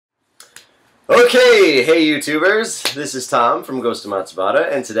Okay, hey YouTubers, this is Tom from Ghost of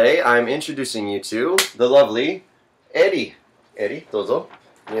Matsubara, and today I'm introducing you to the lovely Eddie. Eddie, dozo.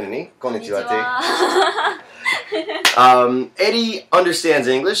 Konnichiwa. Eddie understands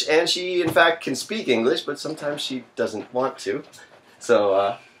English, and she in fact can speak English, but sometimes she doesn't want to.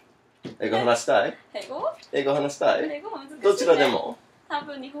 So, 英語話したい？英語話したい？どちらでも？多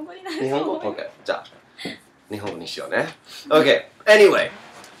分日本語になると思う。日本語？ Okay, じゃあ、日本語にしようね。Okay, anyway,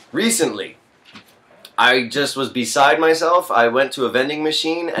 recently, I just was beside myself. I went to a vending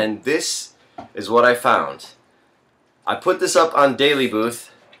machine, and this is what I found. I put this up on Daily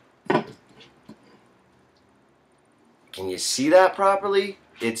Booth. Can you see that properly?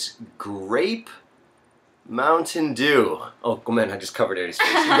 It's Grape Mountain Dew. Oh, go man, I just covered Eddie's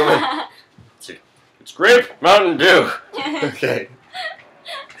face. Go man. It's Grape Mountain Dew. Okay.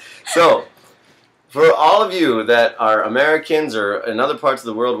 So, for all of you that are Americans or in other parts of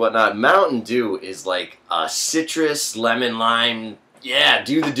the world, whatnot, Mountain Dew is like a citrus, lemon, lime. Yeah,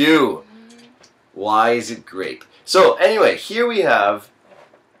 do the dew. Why is it grape? So, anyway, here we have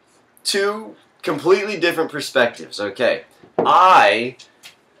two completely different perspectives, okay? I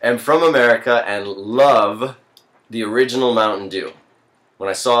am from America and love the original Mountain Dew. When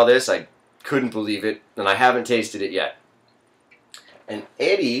I saw this, I couldn't believe it, and I haven't tasted it yet. And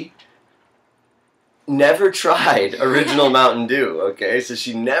Eddie never tried original Mountain Dew, okay? So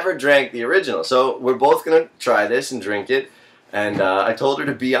she never drank the original. So we're both gonna try this and drink it. And I told her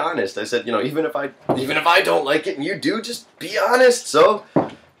to be honest. I said, you know, even if I don't like it and you do, just be honest. So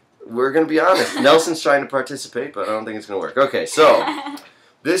we're gonna be honest. Nelson's trying to participate, but I don't think it's gonna work. Okay, so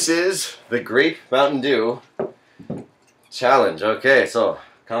this is the Grape Mountain Dew challenge. Okay, so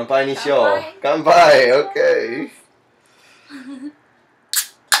kanpai ni shiyou. Kanpai. Okay.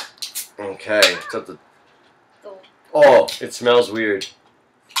 Okay. Oh, it smells weird.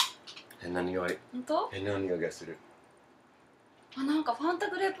 変な匂い。本当？変な匂いがする。あ、なんかファン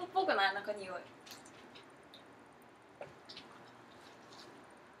タグレープっぽくない？なんか匂い。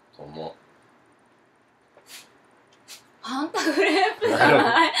思う。ファンタグレープじゃ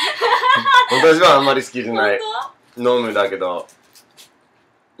ない？私はあんまり好きじゃない。飲むだけど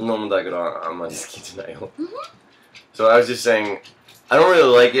あんまり好きじゃないよ。So I was just saying, I don't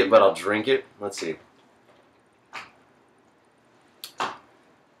really like it, but I'll drink it. Let's see.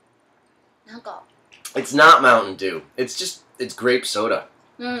 なんか。It's not Mountain Dew. It's grape soda.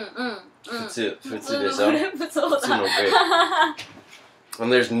 普通でしょ。グレープソーダ。普通のグレープ。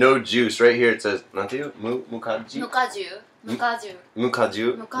And there's no juice. Right here it says, なんていう？無果汁。So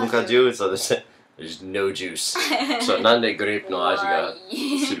there's no juice. So なんでグレープの味が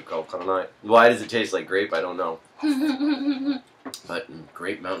するかわからない。Why does it taste like grape? I don't know. But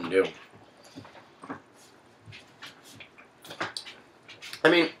Grape Mountain Dew. I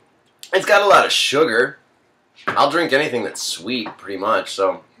mean, it's got a lot of sugar. I'll drink anything that's sweet, pretty much.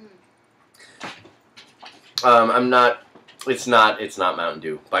 So, I'm not. It's not Mountain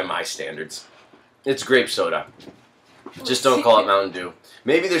Dew by my standards. It's grape soda. Just don't call it Mountain Dew.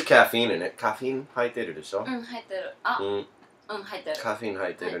 Maybe there's caffeine in it. Caffeine 入ってるでしょ？入ってる。あ、入ってる。カフェイン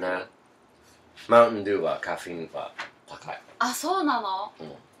入ってるね。Mountain Dew はカフェインは高い。あ、そうなの？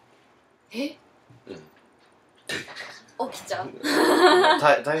え？起きちゃう？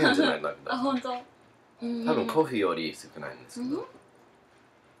大変じゃないなんだ。あ、本当。多分コーヒーより少ないんですけど。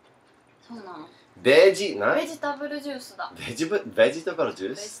そうなの。ベジタブルジュースだ。ベジタブルジ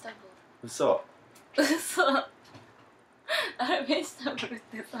ュース？嘘。嘘。あれベジタブルっ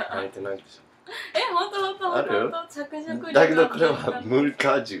てさ。入ってないでしょ。ほんと。ある？着色料。だけどこれは無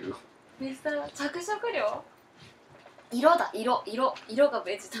果汁。着色料？色だ、色が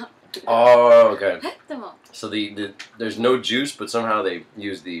ベジタブル。Oh, okay. So there's no juice, but somehow they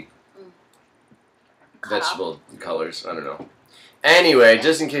use the vegetable colors. I don't know. Anyway,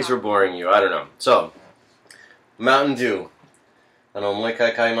 just in case we're boring you, I don't know. So, Mountain Dew. もう一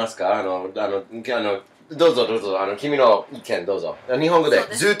回買いますか？どうぞ。君の意見どうぞ。日本語で。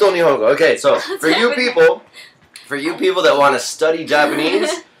ずっと日本語。Okay, so for you people that want to study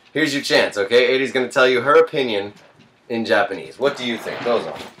Japanese, here's your chance, okay? Eddie's going to tell you her opinion in Japanese. What do you think? どう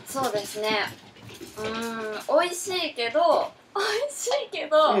ぞ。そうですね。美味しいけど、ファ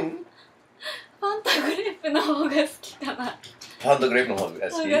ンタグレープの方が好きかな。ファンタグレープの方が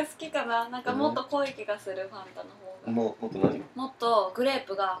好き？なんかもっと濃い気がする、ファンタの方が。もっと何？もっとグレー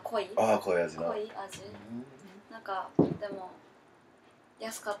プが濃い。ああ、濃い味な。濃い味。なんかでも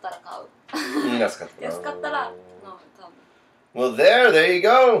安かったら買う。安かったら飲む多分。Well, there you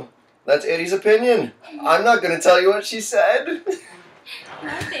go. That's Eddie's opinion. I'm not going to tell you what she said.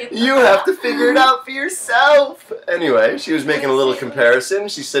 You have to figure it out for yourself. Anyway, she was making a little comparison.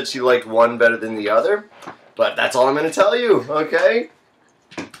 She said she liked one better than the other. But that's all I'm going to tell you, okay?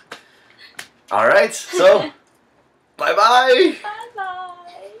 All right, so bye-bye.